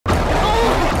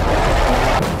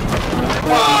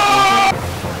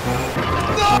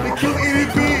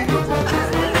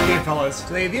fellas.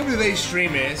 So the idea of today's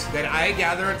stream is that I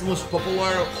gather the most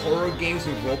popular horror games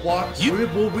in Roblox.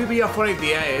 What would be a fun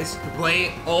idea is to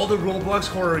play all the Roblox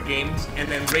horror games and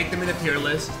then rate them in a tier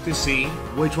list to see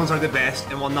which ones are the best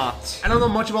and what not. I don't know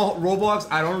much about Roblox.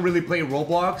 I don't really play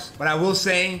Roblox, but I will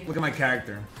say, look at my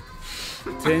character.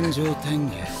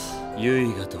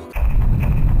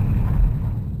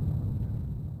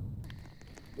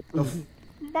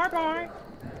 Bye-bye.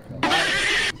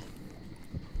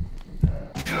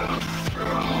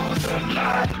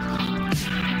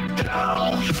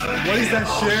 What is that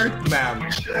shirt, ma'am?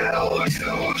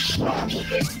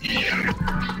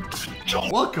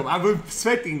 Welcome, I've been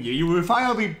expecting you. You were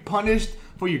finally punished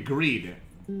for your greed.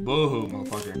 Boo-hoo,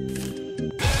 motherfucker.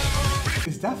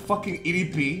 Is that fucking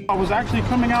EDP? I was actually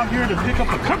coming out here to pick up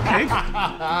a cupcake.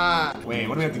 Wait,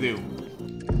 what do we have to do?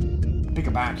 Pick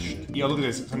a batch. Yo, look at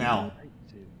this. It's an L.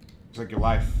 It's like your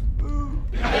life.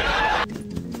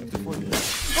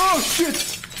 Oh shit!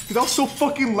 Dude, that was so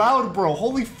fucking loud, bro.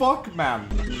 Holy fuck, man.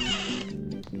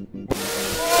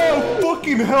 Oh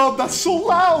fucking hell, that's so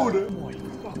loud!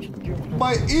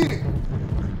 My ear.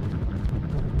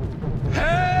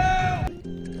 Hell!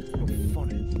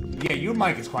 Yeah, your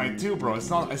mic is quiet too, bro. It's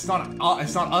not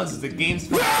us, it's the game's.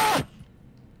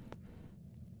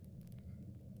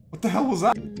 What the hell was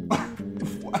that?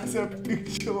 Why is there a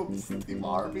picture of Steve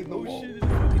Harvey in the wall?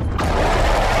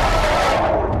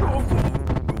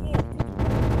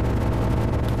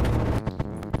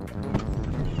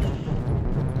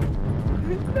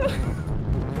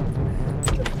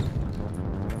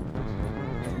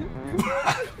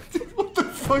 What the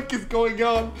fuck is going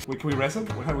on? Wait, can we rest him?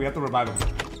 We have to revive him.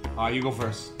 You go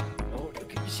first. Oh,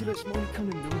 okay, you see that smoke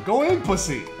coming? Go in,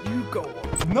 pussy. You go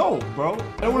on. No, bro.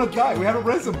 I don't want to die. We haven't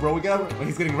rest him, bro. We gotta.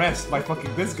 He's getting rest by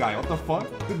fucking this guy. What the fuck?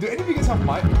 Do any of you guys have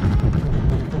mic?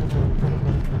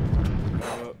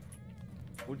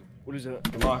 What is that?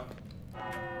 Good luck.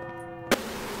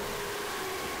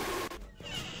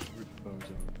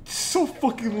 So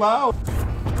fucking loud.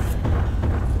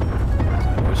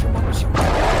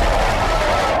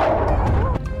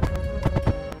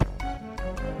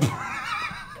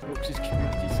 Looks his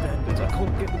community standards. I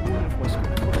can't get the warning off my screen.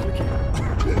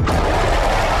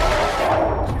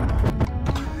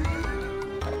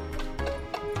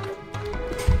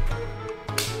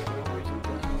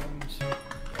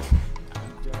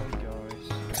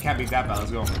 Can't beat that bad,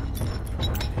 let's go.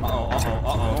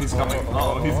 Uh-oh, he's coming.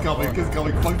 He's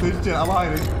coming. Fuck this shit, I'm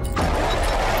hiding.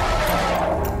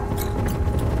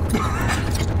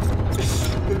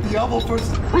 The Diablo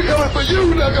first. We coming for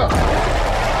you, nigga!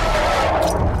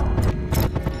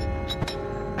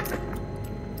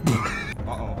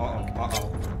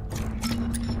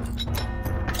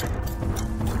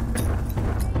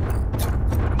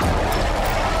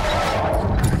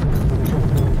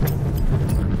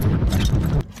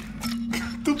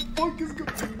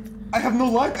 I have no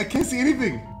light. I can't see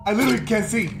anything. I literally can't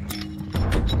see.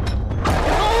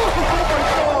 Oh my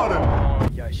god! Oh,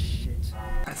 yeah, shit.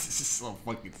 This is so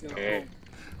fucking stupid.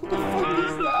 What the fuck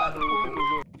is that?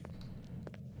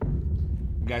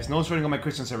 Guys, no swearing on my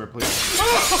Christian server, please.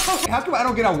 How come I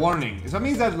don't get a warning? Does that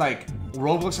mean that, like,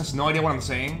 Roblox has no idea what I'm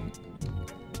saying?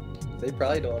 They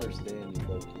probably don't understand you,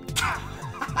 low-key.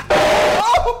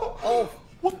 Oh!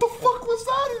 What the fuck was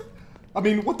that? I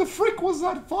mean, what the frick was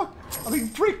that? Fuck. I mean,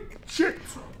 frick. Shit.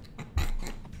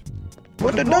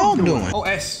 What the dog doing? Oh,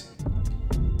 S.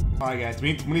 Alright, guys.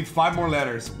 We need 5 more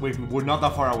letters. We're not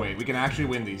that far away. We can actually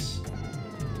win these.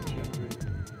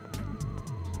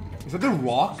 Is that the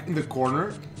rock in the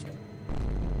corner?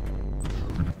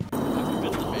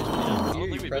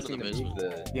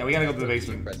 Yeah, we gotta go to the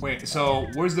basement. Wait, so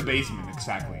where's the basement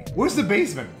exactly? Where's the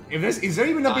basement? Is there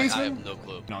even a basement? I have no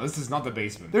clue. No, this is not the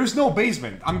basement. There's no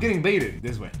basement. I'm getting baited.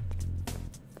 This way.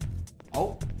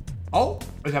 Oh.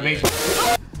 There's a basement.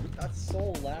 That's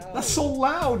so loud. That's so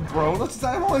loud, bro. Not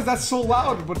only is that so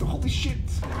loud, but holy shit.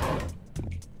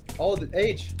 Oh, the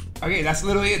H. Okay, that's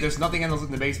literally it. There's nothing else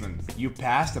in the basement. You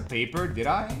passed the paper, did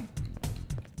I?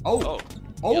 Oh.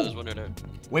 Yeah, there's one right there.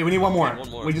 Wait, we need one more. One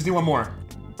more. We just need one more.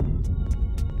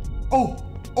 Oh.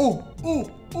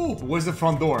 Where's the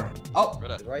front door? Oh.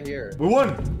 It's right here. We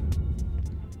won.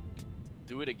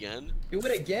 Do it again? Do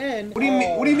it again? What do you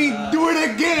mean? What do you mean? Do it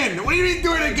again? What do you mean?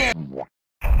 Do it again?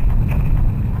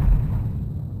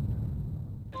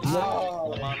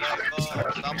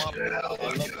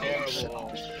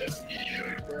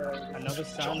 Another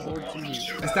soundboard to me.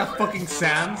 Is that fucking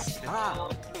Sans?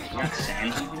 Not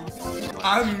Sans.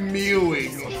 I'm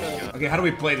mewing. Okay, how do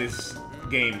we play this?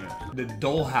 game. The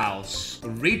Dollhouse.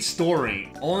 Read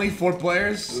story. Only 4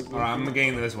 players? Alright, I'm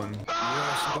getting this one.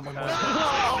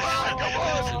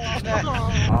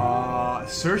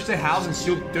 Search the house and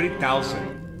steal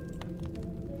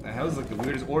 30,000. The hell is like the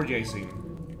weirdest orgy I've seen.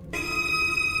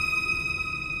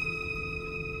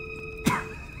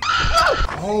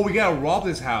 Oh, we gotta rob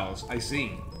this house. I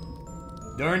see.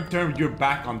 Don't turn your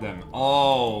back on them.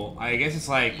 Oh, I guess it's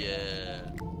like... Yeah.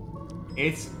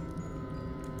 It's...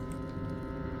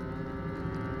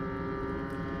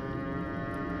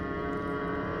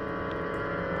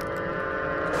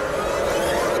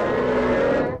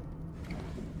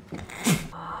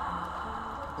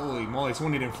 Holy moly,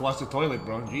 someone didn't flush the toilet,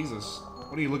 bro. Jesus.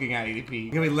 What are you looking at,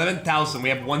 ADP? We have 11,000. We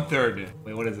have 1/3.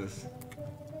 Wait, what is this?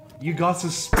 You got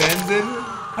suspended?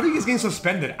 How do you guys get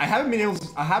suspended? I haven't been able to,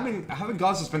 I haven't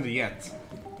got suspended yet.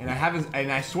 And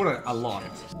I sort of a lot.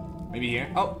 Maybe here.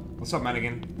 Oh, what's up,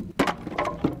 mannequin?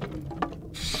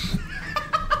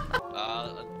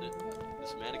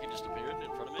 This mannequin just appeared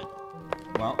in front of me.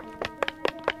 Well.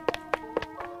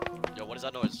 Yo, what is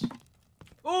that noise?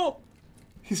 Oh!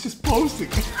 He's just posting.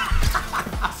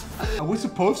 Are we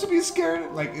supposed to be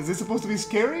scared? Like, is this supposed to be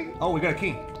scary? Oh, we got a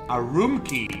key. A room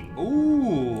key.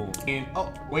 Ooh. And,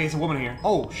 oh, wait, it's a woman here.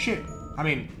 Oh, shit. I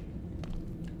mean.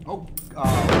 Oh,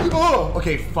 oh,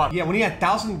 okay, fuck. Yeah, we need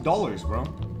 $1,000, bro.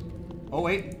 Oh,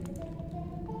 wait.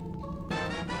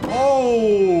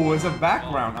 Oh, it's a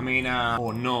background. I mean,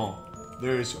 oh no.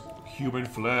 There's human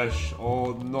flesh.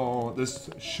 Oh no, there's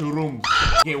shrooms.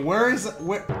 Okay, where? I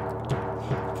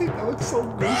think that looks so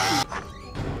goofy.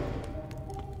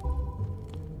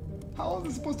 How is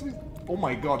this supposed to be? Oh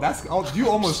my god, that's. Oh, you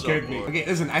almost scared me. Okay,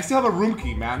 listen, I still have a room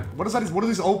key, man. What is that? What is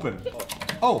this open?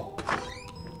 Oh.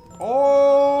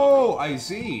 Oh, I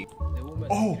see.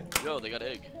 Oh. Yo, they got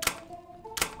egg.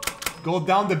 Go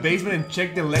down the basement and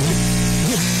check the electric.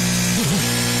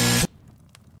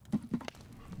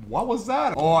 What was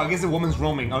that? Oh, I guess the woman's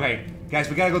roaming. Okay, guys,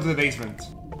 we gotta go to the basement.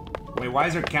 Wait, why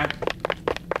is there cat?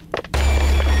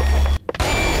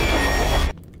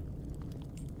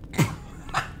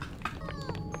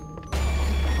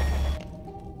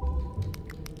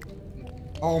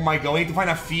 Oh my god, we need to find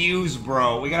a fuse,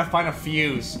 bro. We gotta find a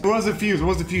fuse. Where was the fuse? Where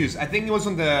was the fuse? I think it was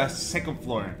on the 2nd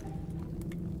floor.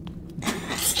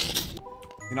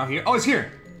 You're not here? Oh, it's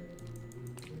here!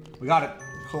 We got it.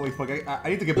 Holy fuck, I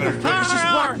need to get better. This is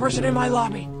black person in my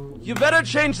lobby. You better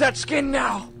change that skin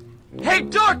now. Hey,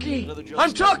 Dorky!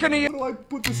 I'm talking to you! Where do I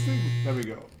put this thing? There we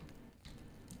go.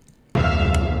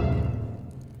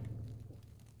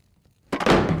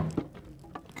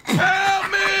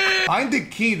 Help me! Find the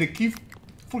key. The key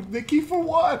for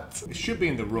what? It should be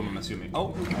in the room, I'm assuming.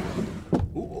 Oh.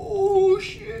 Oh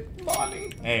shit,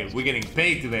 money. Hey, we're getting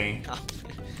paid today.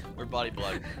 We're body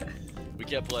blocked. We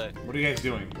can't play. What are you guys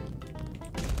doing?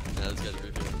 Yeah, this guy's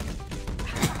ripping.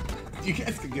 You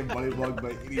guys can get body blocked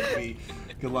by EDP.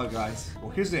 Good luck, guys.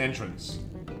 Well, here's the entrance.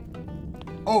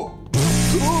 Oh.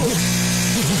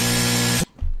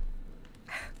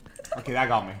 Okay, that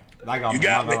got me. That got me. You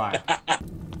got me.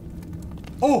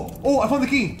 Oh, I found the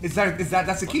key.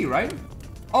 That's the key, right?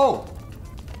 Oh.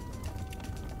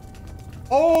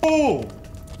 Oh.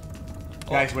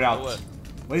 Guys, we're out.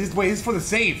 Wait, this is for the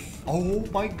safe. Oh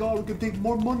my god, we can take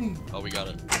more money. Oh, we got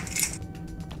it.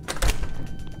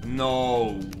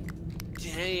 No.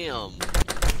 Damn.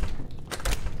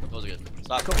 Close again.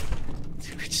 Stop.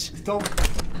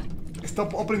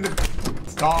 Stop opening the.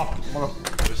 Stop.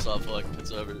 Stop, fuck.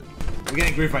 It's over. We're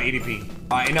getting grief by EDP.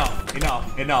 Alright, enough.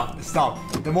 Stop.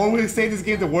 The more we stay in this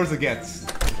game, the worse it gets.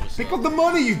 Pick up the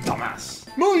money, you dumbass.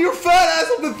 Move your fat ass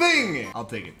off the thing. I'll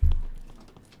take it.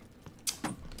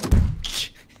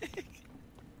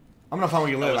 I'm gonna find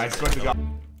where you live, I swear to God.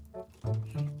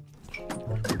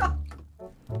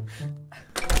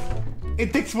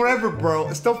 It takes forever,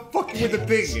 bro. Stop fucking with the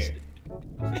thing.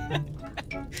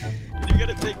 You're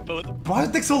gonna take both. Why does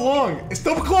it take so long?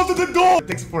 Stop closing the door! It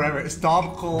takes forever.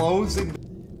 Stop closing.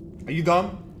 Are you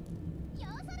done?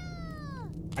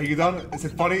 Are you done? Is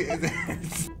it funny?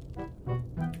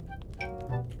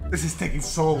 This is taking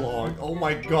so long. Oh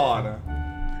my god.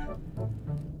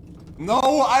 No,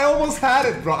 I almost had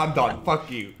it, bro. I'm done.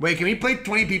 Fuck you. Wait, can we play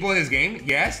 20 people in this game?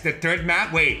 Yes. The 3rd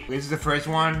map. Wait, this is the 1st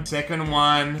one, 2nd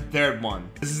one, 3rd one.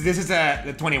 This is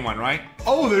the 21, right?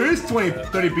 Oh, there is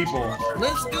 30 people.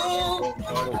 Let's go!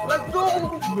 Let's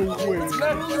go! No way. Let's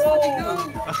go!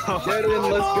 Get in,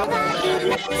 let's go!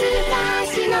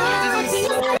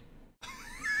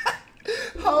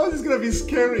 How is this gonna be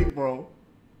scary, bro?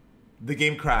 The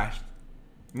game crashed.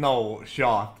 No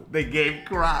shot. The game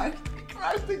crashed.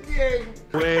 Crashed the game.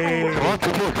 Wait.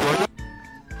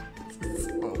 So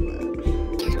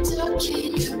bad.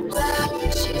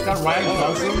 Is that Ryan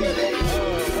Gosling?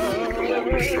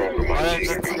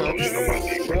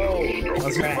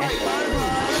 Let's go.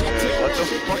 What the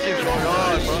fuck is going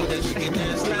on, bro?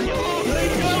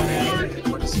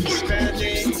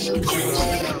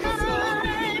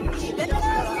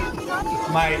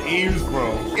 My ears, bro.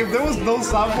 If there was no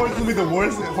soundboard, it would be the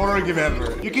worst horror game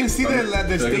ever. You can see the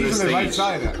stage on the right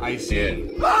side. I see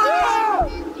it.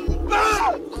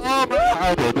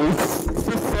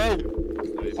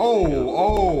 Oh.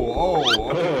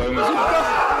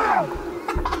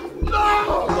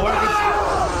 Lord,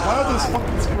 why are those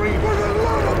fucking screams?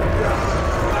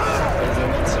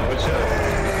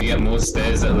 You get more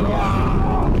stairs at the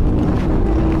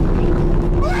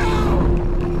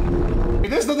If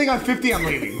there's nothing on 50, I'm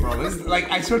leaving, bro. This is,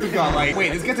 like, I swear to God, like,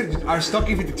 wait, these guys are stuck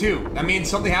in 52. That means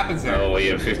something happens there. Oh,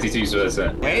 yeah, 52 is worse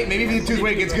then. Wait, maybe 52 is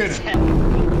where it gets good.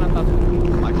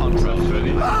 I can't trust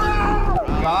really.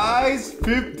 Guys,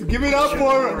 give it up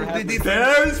for...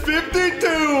 There's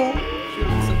 52!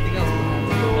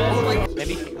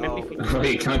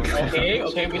 Wait, can't go.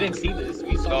 Okay, we didn't see this.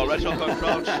 We saw Redshell can't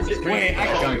crouch.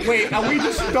 Wait, are we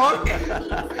just stuck?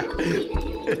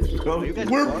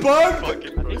 We're bugged?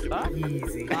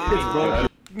 Easy.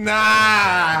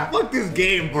 Nah, fuck this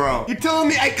game, bro. You're telling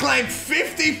me I climbed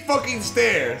 50 fucking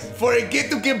stairs for a kid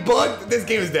to get bugged? This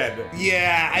game is dead.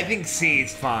 Yeah, I think C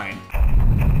is fine.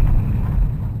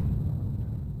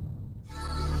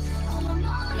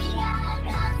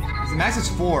 The max is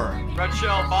 4.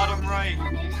 Redshell, bottom right.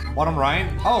 Bottom right?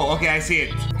 Oh, okay, I see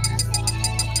it.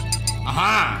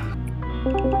 Aha!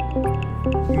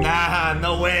 Nah,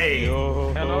 no way.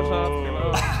 Hello, top.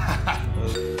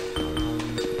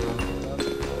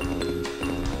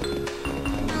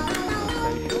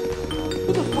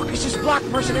 Who the fuck is this black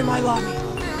person in my lobby?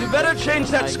 You better change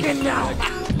that skin now.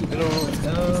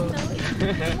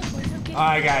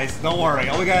 Alright, guys, don't worry.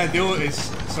 All we gotta do is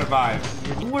survive.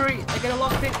 Don't worry, I got a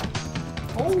lockpick.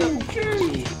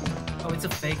 Okay. Oh, it's a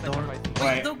fake door. Right.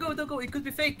 Wait, don't go. It could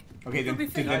be fake. Okay, then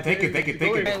fake. take it.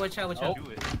 Okay, watch out.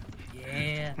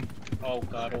 Yeah. Oh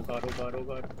god.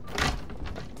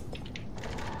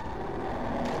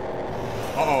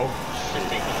 Uh-oh.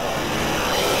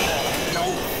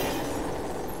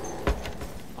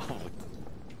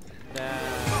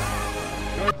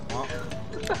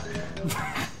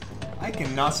 I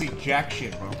cannot see jack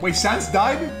shit, bro. Wait, Sans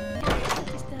died?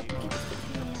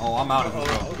 Oh, I'm out of this,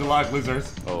 bro. Good luck,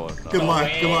 losers. Oh, no. Good luck.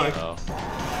 No.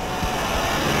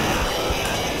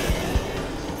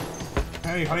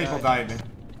 How many people died?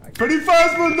 Pretty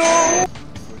fast, but no!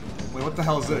 Wait, what the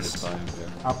hell is this?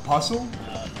 A puzzle?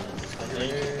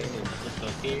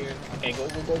 Okay, go.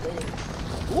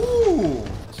 Ooh!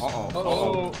 Uh-oh.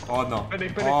 Oh no.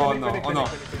 Oh no.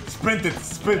 Sprint it.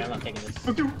 I'm not taking this.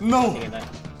 No! Taking that.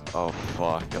 Oh,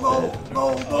 fuck. No!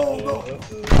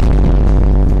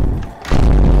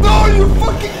 No, you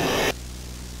fucking...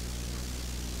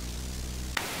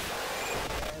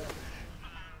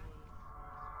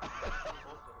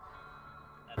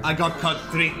 I got cut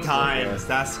 3 times.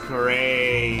 That's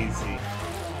crazy.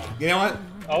 You know what?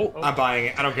 Oh. I'm buying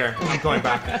it. I don't care. I'm going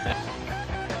back.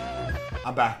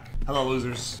 I'm back. Hello,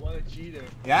 losers. What a cheater.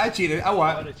 Yeah, I cheated. I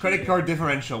won. Credit card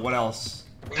differential. What else?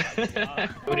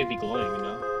 Would it be glowing, you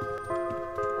know?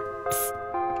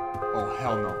 Oh,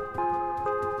 hell no.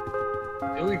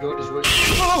 Here we go, just wait.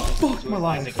 Oh, fuck my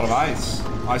life. Oh, nice.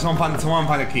 Alright, someone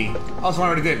find the key. Oh, someone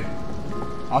already did.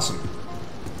 Awesome.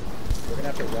 We're gonna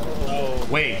have to run it. Oh.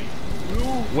 Wait.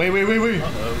 Wait.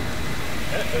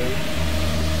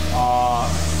 Oh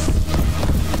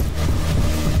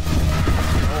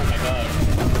my god.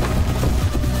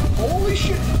 Holy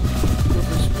shit.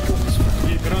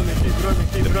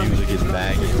 The music is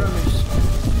banging.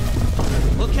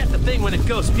 Look at the thing when it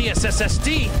goes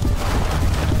BSSSD.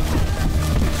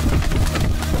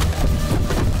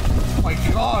 Oh my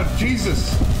god,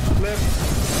 Jesus.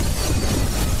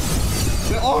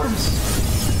 The arms.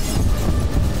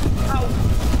 Ow.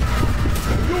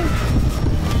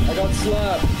 I got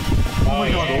slapped. Oh my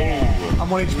god. I'm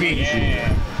 1 HP.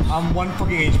 Yeah. I'm 1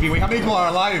 fucking HP. Wait, how many people are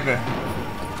alive?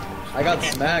 I got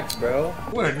smacked, bro.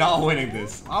 We're not winning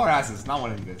this. Our ass is not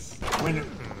winning this. Win.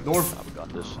 North. I've got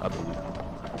this, I believe.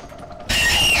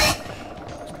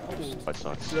 This fight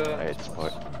sucks. I hate this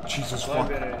part. Jesus fuck.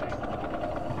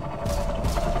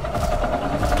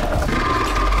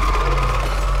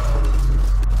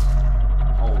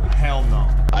 Oh hell no.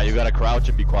 You gotta crouch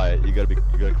and be quiet. You gotta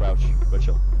crouch. But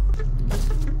chill.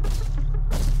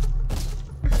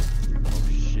 Oh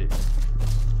shit.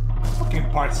 Fucking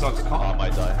part sucks. Oh, I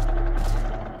might die.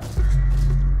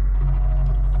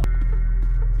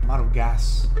 I'm out of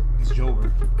gas. It's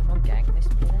Jover. Come on, gang. Let's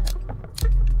play that.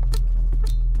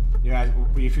 Yeah,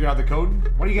 you figure out the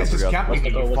code? Why are you guys just camping? What's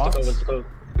the code? You What's the fucks? code? What's the code?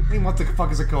 What do you mean, what the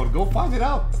fuck is the code? Go find it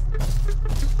out.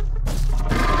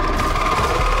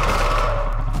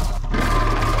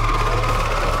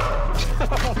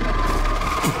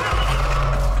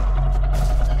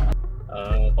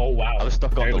 Oh wow. I was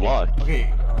stuck on the lock.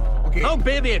 Okay. Okay. Oh,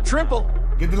 baby, a triple.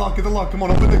 Get the lock, get the lock. Come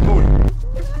on, open the code.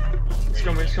 He's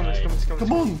coming, he's coming, he's coming, he's coming.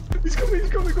 Come on. He's coming, he's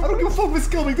coming. I don't give a fuck if it's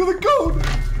coming. Do the code.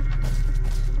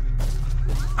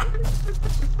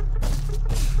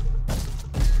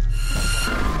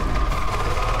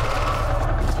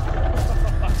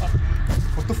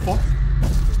 What the fuck?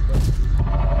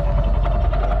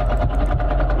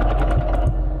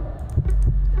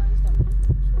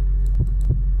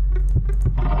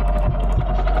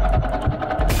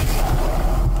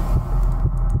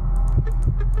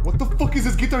 What the fuck is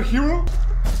this Guitar Hero?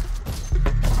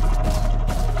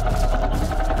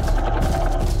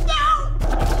 No!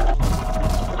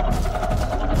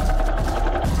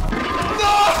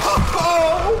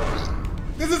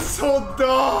 This is so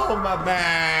dumb, my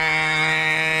man.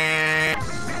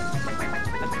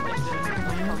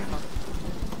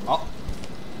 Oh.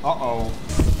 Uh-oh.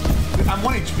 I'm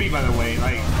 1 HP, by the way,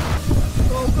 like...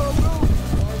 Go, go, go!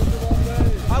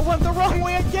 I went the wrong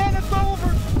way again. It's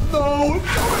over. No!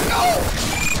 No!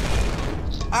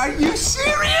 Are you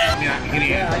serious? Yeah, give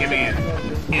me in, give me in.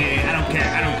 Yeah, I don't care,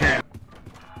 I don't care.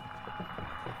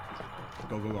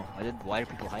 Go, go, go. Why are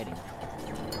people hiding?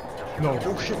 No.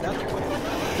 Oh shit, that's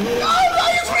Oh, no,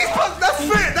 you respawn! That's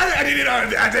fair! I didn't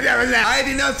know that. I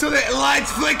did not saw the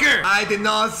lights flicker! I did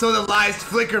not saw the lights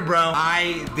flicker, bro.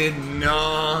 I did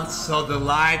not saw the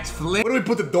lights flicker. What do we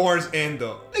put the doors in,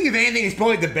 though? I think if anything, it's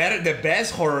probably the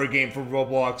best horror game for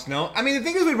Roblox, no? I mean, the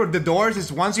thing is with the doors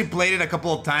is once you played it a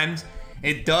couple of times,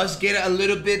 it does get a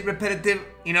little bit repetitive,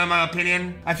 you know, in my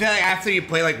opinion. I feel like after you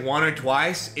play like 1 or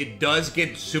twice, it does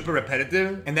get super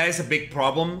repetitive, and that is a big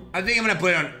problem. I think I'm gonna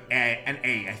put it on an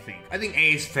A, I think. I think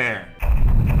A is fair.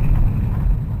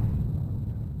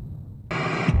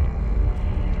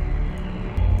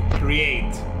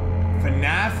 Create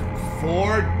FNAF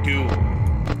 4 Doom.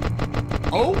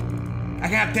 Oh, I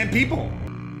can have 10 people.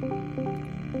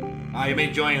 You may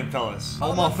join, fellas.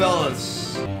 Oh, my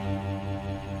fellas.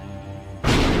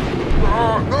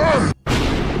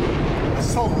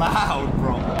 That's so loud,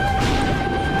 bro.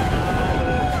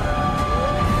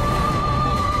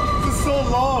 This is so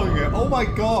long. Oh my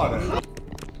god. What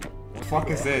the fuck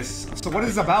is this? So what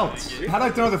is this about? How do I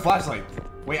throw the flashlight?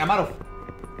 Wait, I'm out of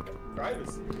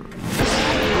privacy.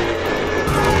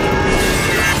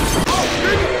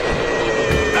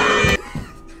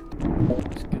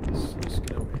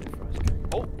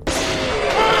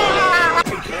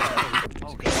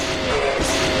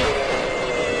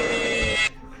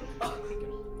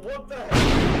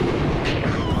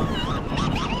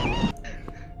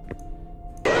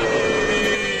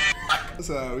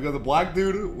 So we got the black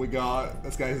dude, we got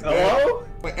this guy's dead. Hello?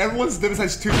 Wait, everyone's dead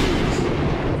besides 2 dudes.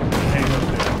 Hey,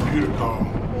 beautiful.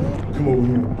 Come over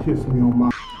here and kiss me on my.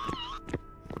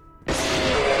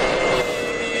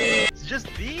 It's just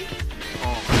B?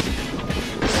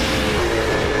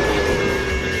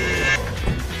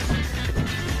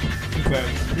 He's dead.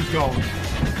 He's gone.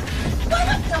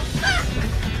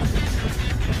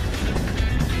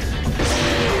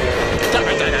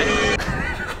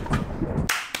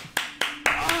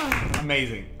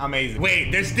 Amazing, amazing.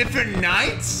 Wait, there's different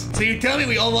nights? So you're telling me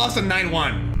we all lost on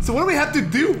 9-1. So what do we have to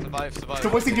do? Survive, survive. So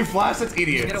wasting your flash? That's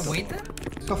idiots. You gotta wait then?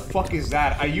 What the fuck is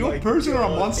that? Are you a person or a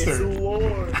monster? It's a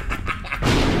war.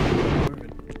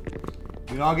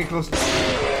 Do not get close.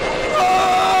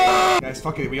 Guys,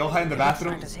 fuck it. We all hide in the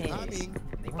bathroom.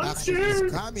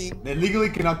 They legally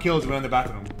cannot kill us when we're in the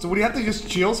bathroom. So would you have to just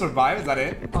chill, survive? Is that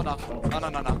it? Oh no. No, no,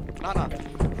 no, no. No, no.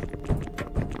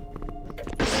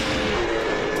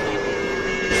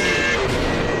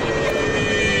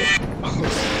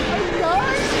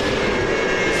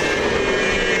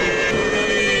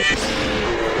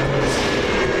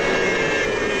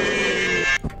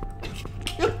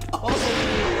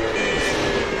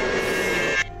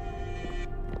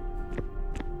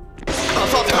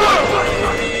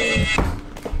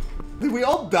 We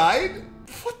all died?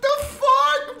 What the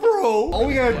fuck, bro? All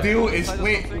we gotta do is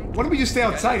wait. Why don't we just stay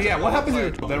outside? Yeah. What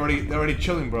happened to? They're already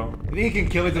chilling, bro. You think he can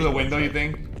kill it through the window? You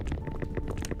think?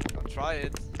 I'll try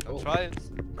it. I'll try it.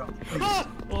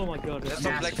 Oh my god. There's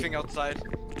some black thing outside.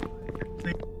 What do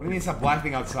you mean it's a black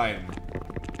thing outside?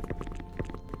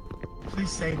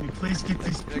 Please save me. Please get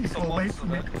these people away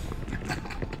from me.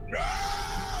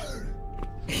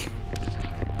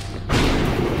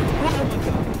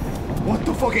 What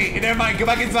the fuck? Hey, never mind. Go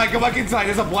back inside. Go back inside.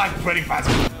 There's a black Freddy fast.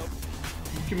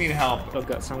 Give me help.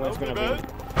 Look, someone's gonna be.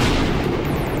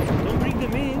 Don't bring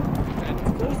them in.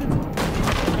 Close the door.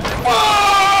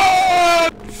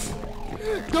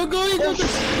 Go, go, go,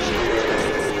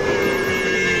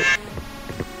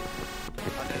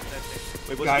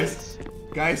 go.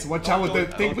 Guys, watch out with the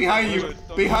thing behind you.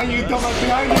 Behind you, dumbass,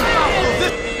 behind you.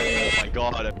 Oh my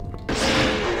god.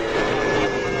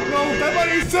 No, that by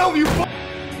yourself, you f.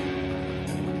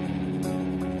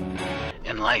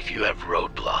 In life, you have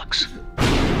roadblocks.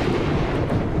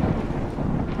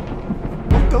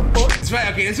 What the fuck? That's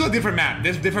right, okay, let's do a different map.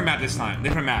 There's a different map this time.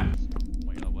 Different map. Oh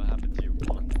my god, what happened to you?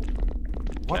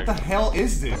 What the hell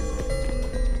is this?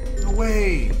 No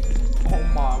way. Oh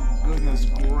my goodness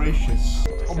gracious.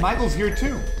 Oh, Michael's here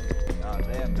too. Oh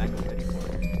damn, Michael's getting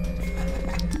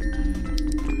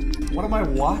What am I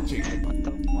watching? What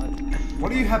the fuck? Why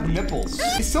do you have nipples?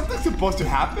 Is something supposed to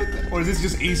happen? Or is this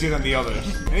just easier than the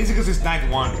others? And easy because it's night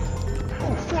one.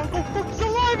 Oh fuck, he's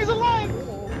alive, he's alive!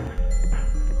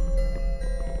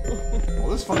 Oh,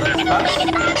 this fucking fast.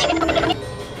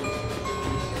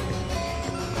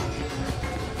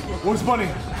 Where's Bunny?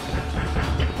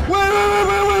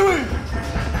 Wait!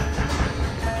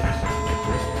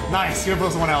 Nice, you're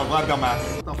supposed to someone else. Glad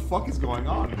dumbass. What the fuck is going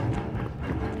on?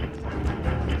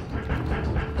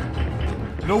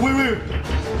 No, wait.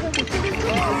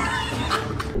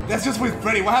 That's just with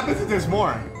Freddy. What happens if there's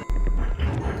more?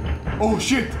 Oh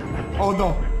shit. Oh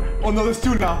no. Oh no, there's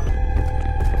two now.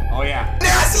 Oh yeah.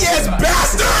 Nasty ass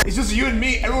bastard! It's just you and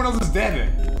me. Everyone else is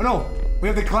dead. Oh no. We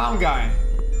have the clown guy.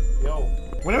 Yo.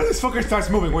 Whenever this fucker starts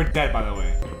moving, we're dead, by the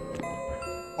way.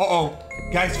 Uh-oh.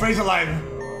 Guys, Freddy's alive.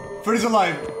 Freddy's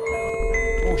alive.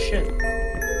 Oh shit.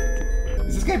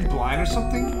 Is this guy blind or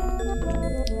something?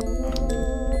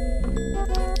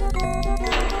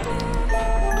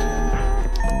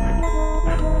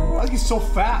 Why is he so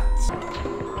fat?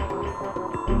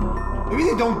 Maybe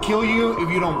they don't kill you if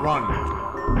you don't run.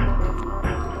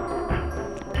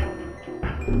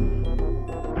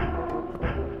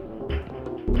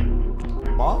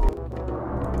 What?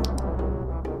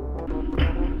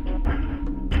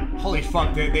 Holy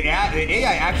fuck, the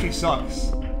AI actually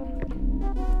sucks.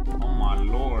 Oh my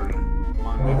lord. Come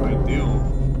on, what do I do?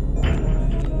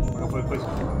 Go for the quiz.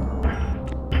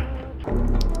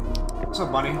 What's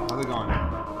up, Bunny? How's it going?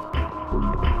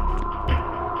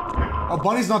 Oh,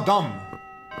 Bunny's not dumb.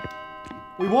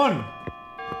 We won!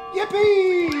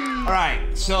 Yippee!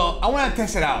 Alright, so I wanna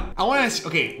test it out.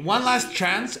 Okay, one last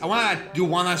chance. I wanna do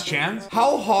one last chance.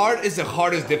 How hard is the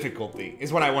hardest difficulty?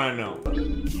 Is what I wanna know.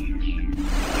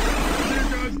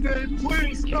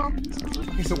 Please stop.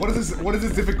 Okay, so what is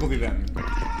this difficulty then?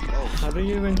 How do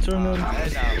you even turn on?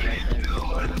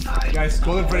 Guys,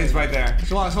 Golden Freddy's right there.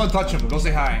 Someone touch him. Go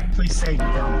say hi. Please save me,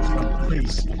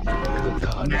 please.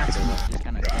 I'm asking.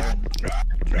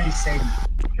 Please save me.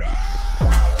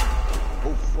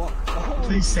 Oh fuck.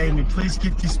 Please save me. Please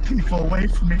get these people away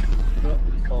from me.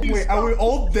 Wait, are we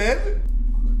all dead?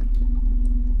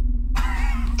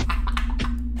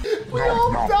 We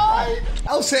all died!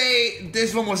 I'll say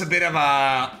this one was a bit of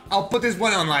a... I'll put this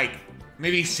one on like,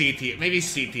 maybe C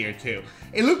tier, too.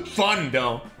 It looked fun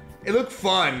though. It looked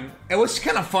fun. It was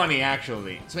kind of funny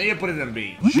actually. So maybe I put it in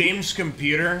B. James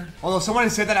Computer. Although someone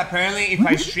said that apparently if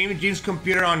I stream James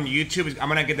Computer on YouTube, I'm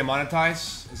gonna get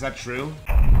demonetized. Is that true?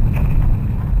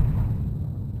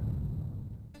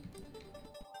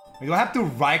 Do I have to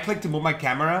right click to move my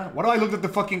camera? Why do I look at the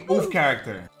fucking oof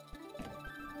character?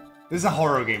 This is a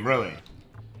horror game, really.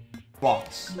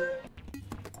 Box.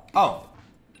 Oh.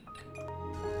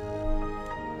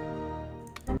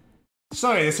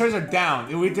 Sorry, the servers are down.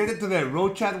 We did it to the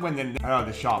road chat when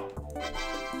the shop.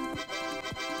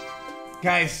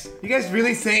 Guys, you guys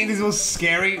really saying this was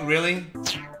scary? Really?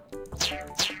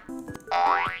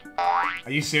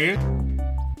 Are you serious?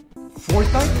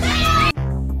 Fortnite?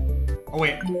 Oh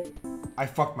wait, I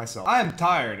fucked myself. I am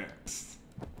tired.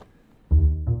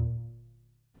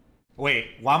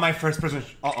 Wait, why am I first person?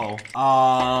 Uh-oh.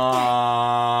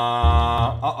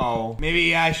 Uh-oh.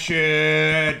 Maybe I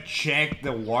should check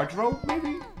the wardrobe,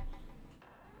 maybe?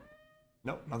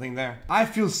 Nope, nothing there. I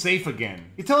feel safe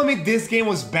again. You're telling me this game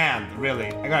was banned,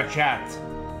 really? I got a chat.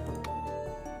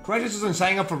 Congratulations on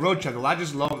signing up for Road Chat. The lad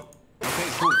just love. Okay,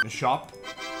 cool. The shop.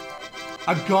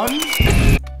 A gun?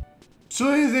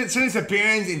 Soon as its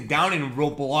appearance down in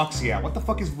Robloxia. What the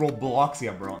fuck is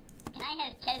Robloxia, bro? Can I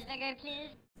have cheeseburger, please?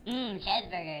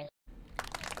 Cheeseburgers.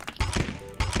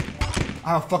 I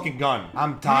have a fucking gun.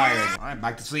 I'm tired. Alright,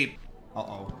 back to sleep.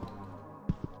 Uh-oh.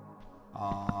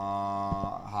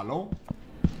 Hello?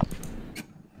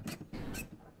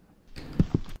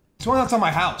 Someone outside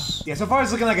my house. Yeah, so far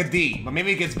it's looking like a D, but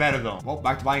maybe it gets better though. Well,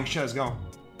 back to buying shit, let's go.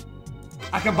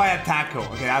 I can buy a taco.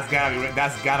 Okay, that's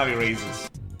gotta be racist.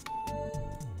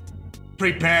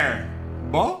 Prepare.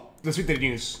 Bo? Let's read the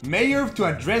news. Mayor to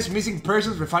address missing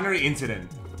persons refinery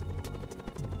incident.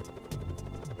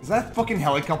 Is that a fucking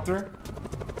helicopter?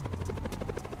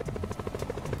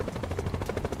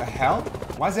 The hell?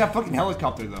 Why is there a fucking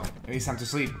helicopter though? Maybe it's time to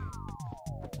sleep.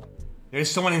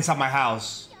 There's someone inside my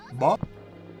house. Bo?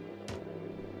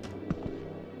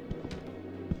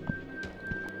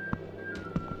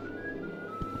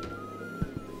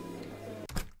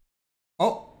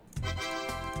 Oh.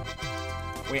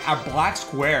 Wait, a black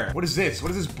square. What is this? What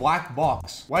is this black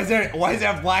box? Why is there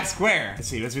a black square? Let's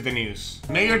see, let's read the news.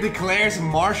 Mayor declares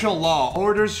martial law,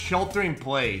 orders shelter in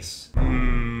place.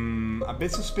 A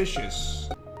bit suspicious.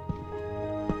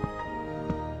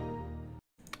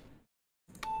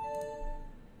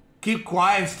 Keep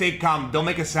quiet and stay calm. Don't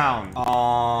make a sound. I'm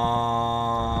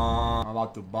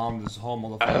about to bomb this whole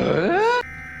motherfucker.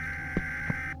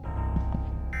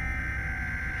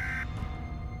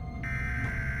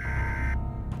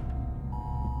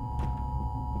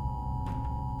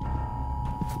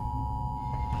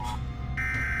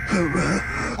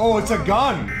 Oh, it's a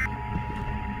gun!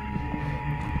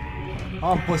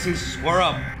 Oh, pussies, swear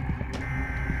up.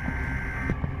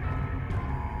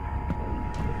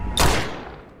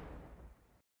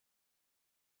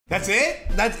 That's it?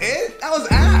 That's it? That was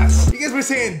ass! You guys were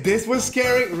saying this was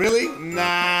scary? Really?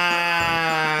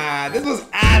 Nah, this was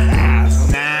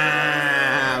ass.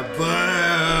 Nah,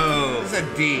 boo. This is a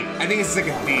D. I think it's like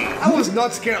a D. I was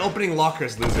not scared opening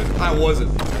lockers, loser. I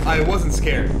wasn't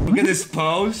scared. Look at this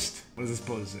post. What does this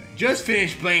post say? Just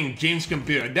finished playing James'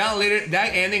 Computer. That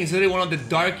ending is literally one of the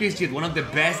darkest yet one of the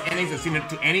best endings I've seen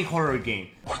to any horror game.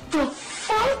 What the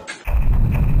fuck?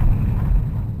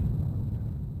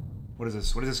 What is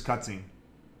this? What is this cutscene?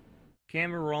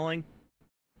 Camera rolling.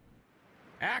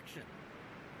 Action.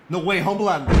 No way,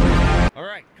 Homeland. All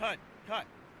right, cut.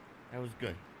 That was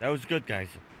good. That was good, guys.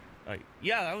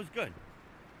 Yeah, that was good.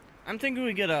 I'm thinking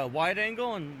we get a wide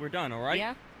angle and we're done, all right?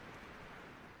 Yeah.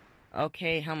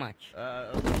 Okay, how much?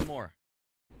 A little more.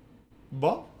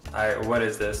 What? Alright, what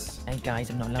is this? Hey guys,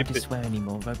 I'm not allowed to swear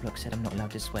anymore. Roblox said I'm not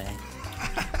allowed to swear.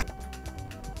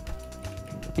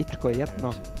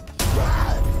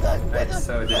 Right,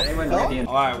 so did anyone read the...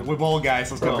 Alright, we're bold guys,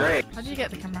 let's go. Great. How did you get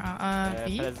the camera out?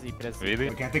 Really?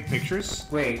 Can I take pictures?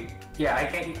 Wait, yeah, I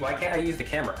can't. Why can't I use the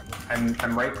camera?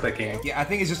 I'm right clicking. Yeah, I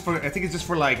think it's just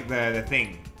for like the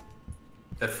thing.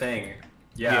 The thing.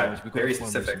 Yeah, very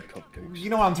specific. You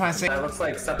know what I'm trying to say? That looks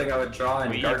like something I would draw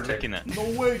in Gartic. No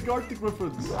way, Gartic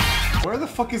reference. Where the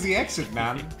fuck is the exit,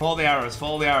 man? Follow the arrows,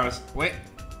 follow the arrows. Wait.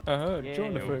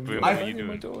 Jonathan, what are you doing?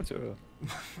 My daughter.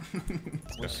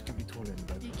 Just keep going.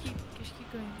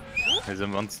 There's a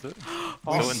monster.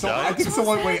 Someone died?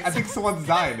 I think someone's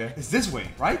died. It's this way,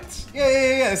 right?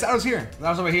 Yeah. This arrow's here. This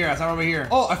arrow's over here. This arrow's over here.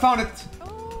 Oh, I found it.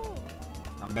 Oh.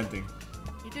 I'm venting.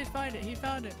 He did find it. He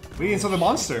found it. We didn't saw the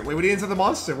monster. Wait, we didn't saw the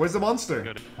monster. Where's the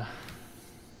monster?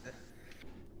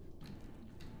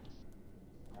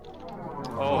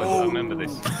 Oh, I remember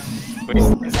this.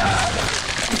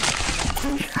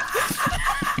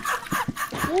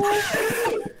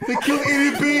 They killed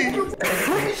EDP!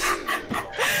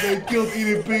 They killed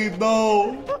EDP,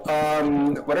 no!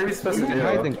 What are we supposed to do?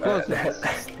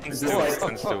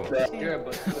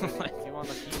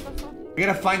 We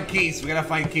gotta find keys,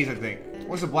 I think.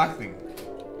 What's the black thing?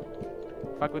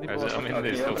 I'm in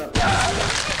this.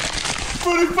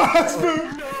 Freddy Fazbear!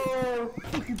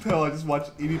 Fucking hell, I just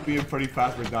watched EDP and Freddy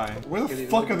Fazbear die. Where the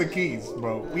fuck are the keys,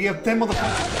 bro? We have 10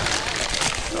 motherfuckers.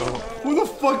 Who the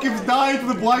fuck keeps dying to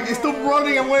the black? Stop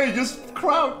running away, just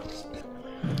crouch.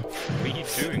 What are you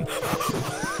doing?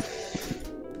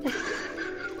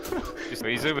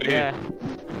 He's over here.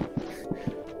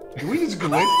 Did we just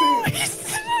glitch it?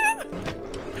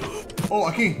 Oh,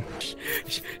 a key.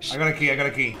 I got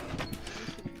a key.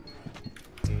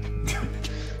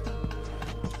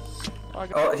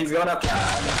 Oh, he's going up.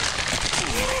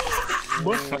 Oh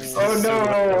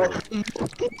no!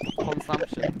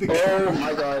 Consumption. Oh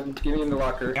my god, give me in the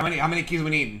locker. How many keys we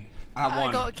need? I have one.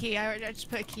 I got a key, I just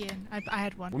put a key in. I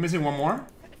had one. We're missing one more?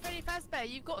 Freddy Fazbear,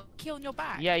 you've got a key on your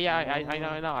back. Yeah, I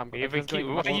know. I'm Why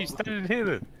are you standing here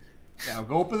then? Yeah, I'll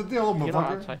go open the door,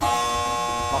 motherfucker.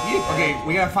 Okay,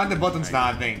 we gotta find the buttons now,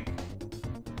 I think.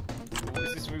 What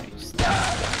is this movie?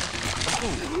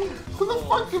 Who the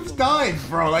fuck keeps dying,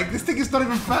 bro? Like, this thing is not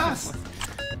even fast.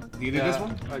 Do you do this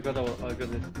one? I got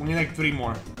this. We need like 3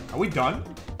 more. Are we done?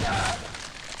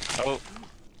 Oh,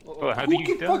 how do Who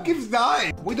you the fuck keeps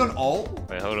dying? We done all?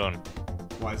 Wait, hold on.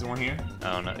 Why, is there one here?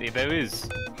 I don't know. Yeah, there is.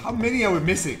 How many are we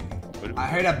missing? I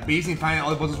heard a beast and finding all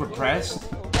the buttons were pressed.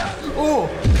 Oh!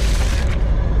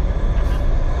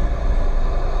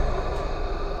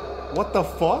 What the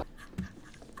fuck?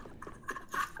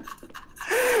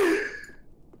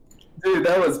 Dude,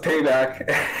 that was payback.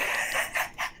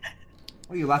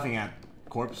 What are you laughing at,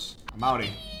 corpse? I'm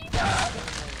outie.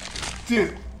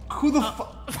 Dude, who the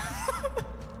fuck?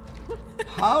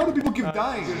 How do people keep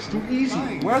dying? It's too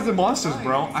easy. Where are the monsters,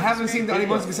 bro? I haven't seen any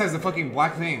monsters besides the fucking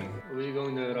black thing. We're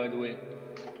going the right way.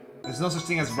 There's no such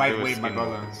thing as right way, my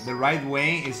brother. The right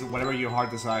way is whatever your heart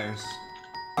desires.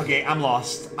 Okay, I'm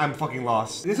lost. I'm fucking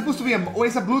lost. There's supposed to be a... Oh,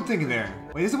 it's a blue thing there.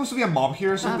 Wait, is supposed to be a mob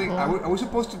here or something? Are we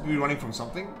supposed to be running from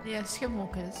something? Yeah,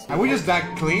 skinwalkers. Are we just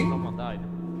that clean? Someone died.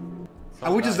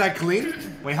 Are we just that clean?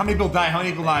 Wait, how many people died? How many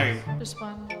people died? Just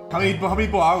one. How many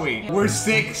people are we? We're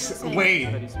 6. Wait,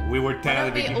 we were 10 at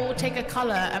the We beginning. all take a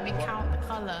color and we count the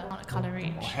color, not a color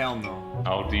each. Oh, hell no.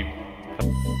 How deep?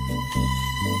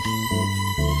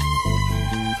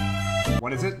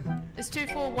 What is it? It's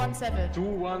 2417.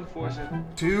 2147.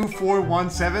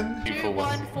 2417?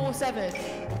 2147.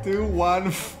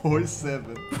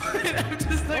 2147. I'm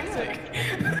dyslexic.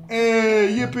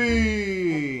 Hey,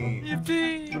 yippee!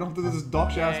 Yippee! We don't have to do this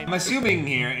dog shit. I'm assuming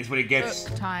here is what it gets.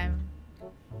 Book time.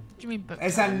 What do you mean book?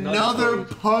 It's another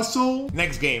puzzle.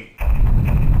 Next game.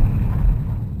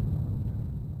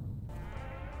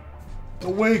 No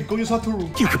way, go use Satoru.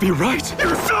 You could be right.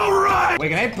 You're so right. Wait,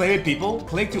 can I play with people?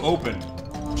 Click to open.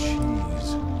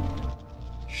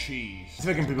 Jeez. Let's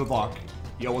make people talk.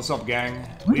 Yo, what's up, gang?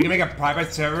 We can make a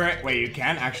private server. Wait, you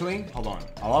can actually? Hold on.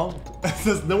 Hello?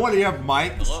 Does no one here have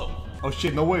mics? Hello. Oh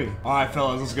shit, no way. Alright,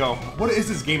 fellas, let's go. What is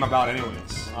this game about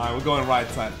anyways? Alright, we're going right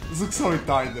side. This looks so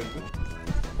retarded.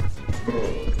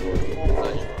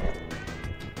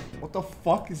 What the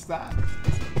fuck is that?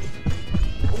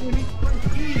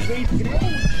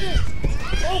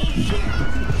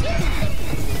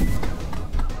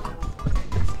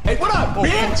 Hey, what up,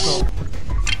 bitch?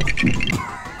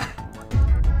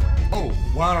 Oh,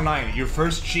 1 out of 9. Your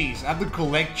first cheese. I have to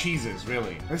collect cheeses,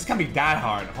 really. This can't be that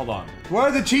hard. Hold on. Where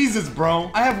are the cheeses, bro?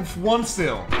 I have 1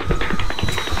 still.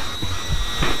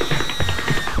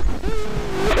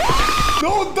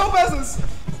 No, dumbasses!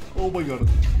 Oh my god.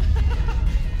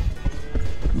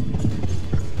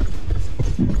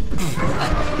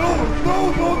 No.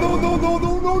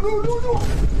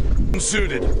 I'm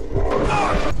suited.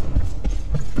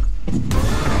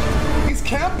 He's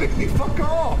camping. Hey, fuck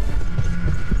off.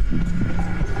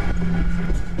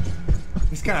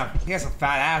 He has a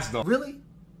fat ass though. Really?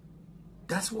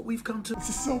 That's what we've come to? This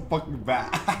is so fucking bad.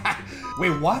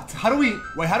 Wait, what? How do we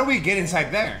get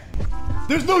inside there?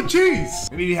 There's no cheese!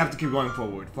 Maybe we have to keep going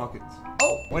forward. Fuck it.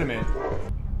 Oh, wait a minute.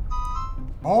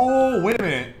 Oh, wait a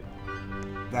minute.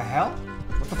 The hell?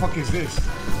 What the fuck is this?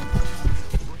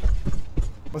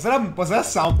 Was that a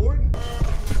soundboard?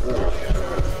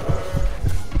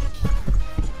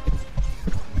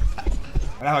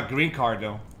 I have a green card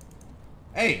though.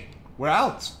 Hey, we're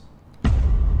out.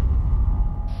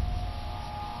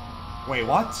 Wait,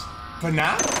 what?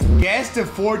 FNAF? Guess the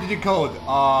 4-digit code.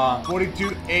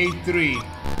 4283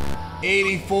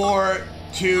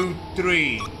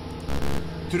 8423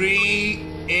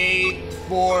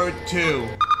 3842.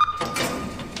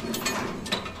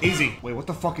 Easy. Wait, what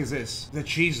the fuck is this? The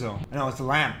cheese though. No, it's the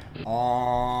lamp.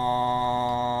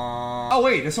 Oh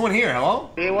wait, there's someone here.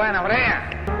 Hello?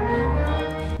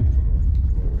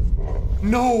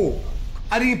 No!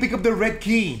 I didn't pick up the red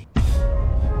key.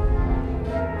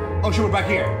 Oh shit, we're back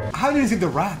here. How did I see the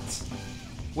rats?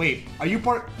 Wait, are you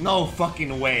No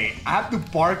fucking way. I have to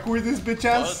parkour this bitch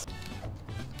ass?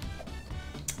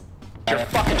 You're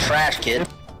fucking trash, kid.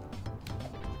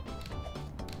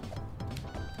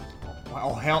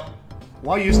 Oh hell.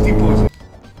 Why are you steam posing?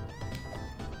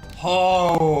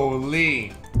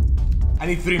 Holy. I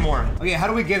need 3 more. Okay, how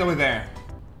do we get over there?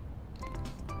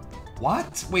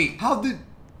 What? Wait, how did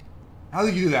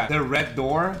you do that? The red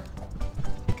door?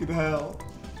 Fucking hell.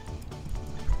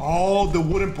 Oh, the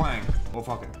wooden plank. Oh,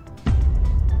 fuck it.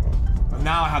 But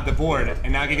now I have the board,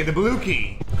 and now I can get the blue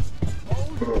key.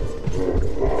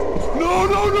 No,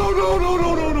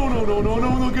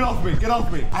 get off me, get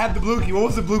off me. I have the blue key. What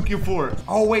was the blue key for?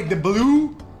 Oh, wait, the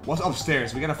blue was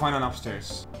upstairs. We gotta find one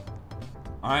upstairs.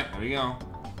 Alright, there we go.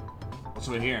 What's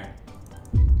over here?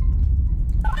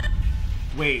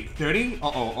 Wait, 30?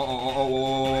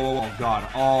 Oh god.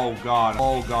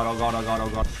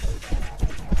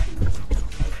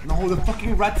 No, the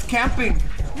fucking rat's camping!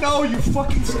 No, you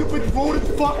fucking stupid rodent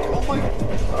fuck! Oh my...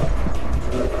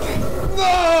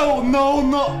 No!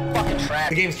 Fucking trash.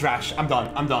 The game's trash. I'm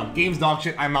done. Game's dog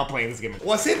shit. I'm not playing this game.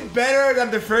 Was it better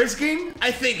than the first game?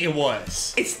 I think it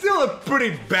was. It's still a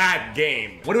pretty bad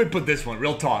game. Where do we put this one?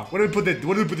 Real talk. Where do we put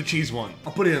the cheese one?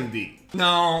 I'll put it in D.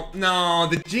 No,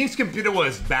 the Jeans computer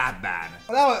was bad.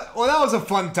 Well, that was a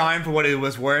fun time for what it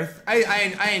was worth.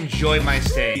 I enjoyed my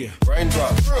stay.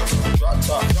 Raindrop, drop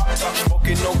top,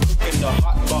 smoking, no cooking, the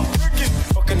hot pot.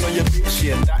 Fucking on your bitch,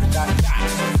 yeah,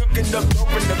 that. Cooking up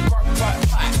dope in the crock pot.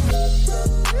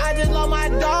 I just love my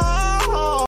dog.